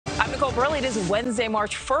I'm Nichole Berlie. It is Wednesday,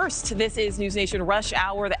 March 1st. This is NewsNation Rush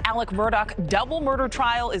Hour. The Alex Murdaugh double murder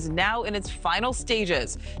trial is now in its final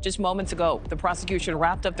stages. Just moments ago, the prosecution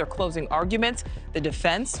wrapped up their closing arguments. The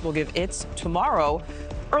defense will give its tomorrow.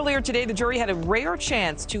 Earlier today, the jury had a rare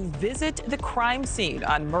chance to visit the crime scene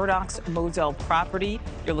on Murdaugh's Moselle property.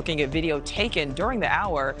 You're looking at video taken during the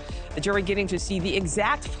hour. The jury getting to see the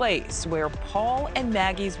exact place where Paul and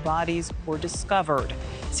Maggie's bodies were discovered.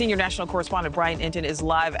 Senior national correspondent Brian Inton is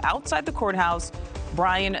live outside the courthouse.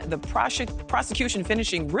 Brian, the prosecution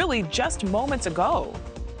finishing really just moments ago.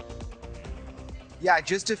 Yeah,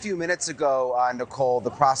 just a few minutes ago, Nichole,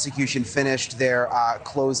 the prosecution finished their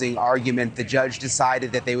closing argument. The judge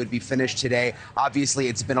decided that they would be finished today. Obviously,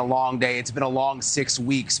 it's been a long day. It's been a long 6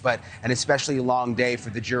 weeks, but an especially long day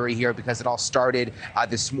for the jury here because it all started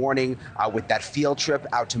this morning with that field trip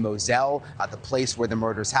out to Moselle, the place where the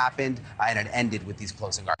murders happened, and it ended with these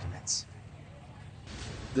closing arguments.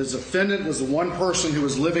 The defendant was the one person who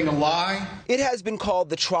was living a lie. It has been called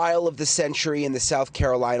the trial of the century in the South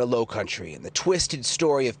Carolina Lowcountry, and the twisted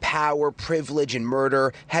story of power, privilege, and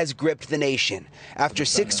murder has gripped the nation. After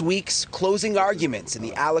 6 weeks, closing arguments in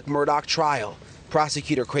the Alex Murdaugh trial.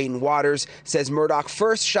 Prosecutor Creighton Waters says Murdaugh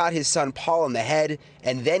first shot his son Paul in the head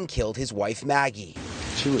and then killed his wife Maggie.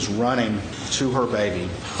 She was running to her baby,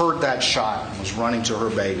 heard that shot, and was running to her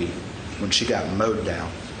baby when she got mowed down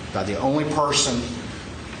by the only person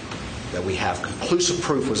that we have conclusive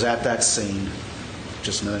proof was at that scene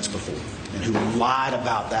just minutes before, and who lied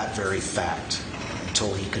about that very fact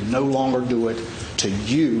until he could no longer do it to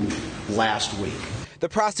you last week. The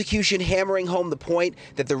prosecution hammering home the point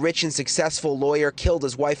that the rich and successful lawyer killed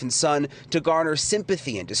his wife and son to garner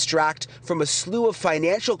sympathy and distract from a slew of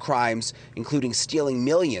financial crimes, including stealing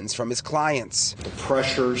millions from his clients. The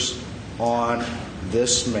pressures on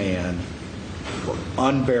this man were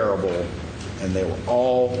unbearable, and they were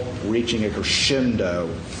all reaching a crescendo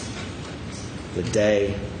the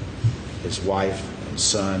day his wife and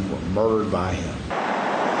son were murdered by him.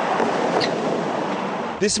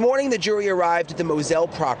 This morning, the jury arrived at the Moselle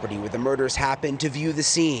property where the murders happened to view the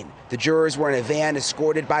scene. The jurors were in a van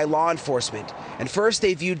escorted by law enforcement, and first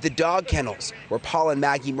they viewed the dog kennels where Paul and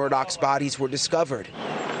Maggie Murdaugh's bodies were discovered.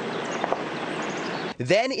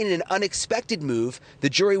 Then, in an unexpected move, the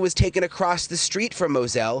jury was taken across the street from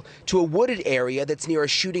Moselle to a wooded area that's near a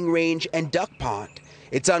shooting range and duck pond.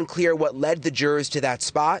 It's unclear what led the jurors to that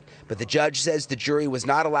spot, but the judge says the jury was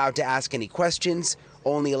not allowed to ask any questions,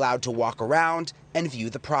 only allowed to walk around and view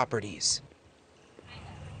the properties.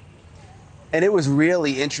 And it was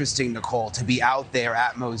really interesting, Nichole, to be out there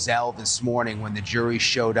at Moselle this morning when the jury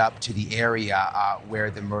showed up to the area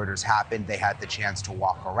where the murders happened. They had the chance to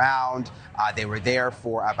walk around. They were there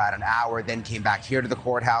for about an hour, then came back here to the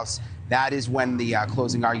courthouse. That is when the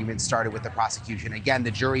closing argument started with the prosecution. Again,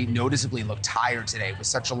 the jury noticeably looked tired today. It was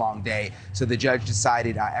such a long day. So the judge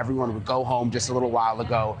decided everyone would go home just a little while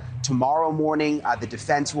ago. Tomorrow morning, the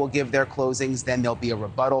defense will give their closings. Then there'll be a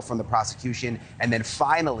rebuttal from the prosecution. And then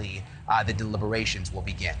finally, the deliberations will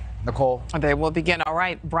begin. Nichole? They will begin. All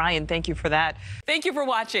right, Brian, thank you for that. Thank you for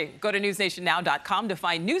watching. Go to newsnationnow.com to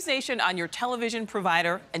find NewsNation on your television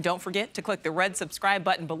provider. And don't forget to click the red subscribe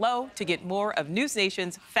button below to get more of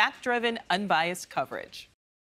NewsNation's fact-driven, unbiased coverage.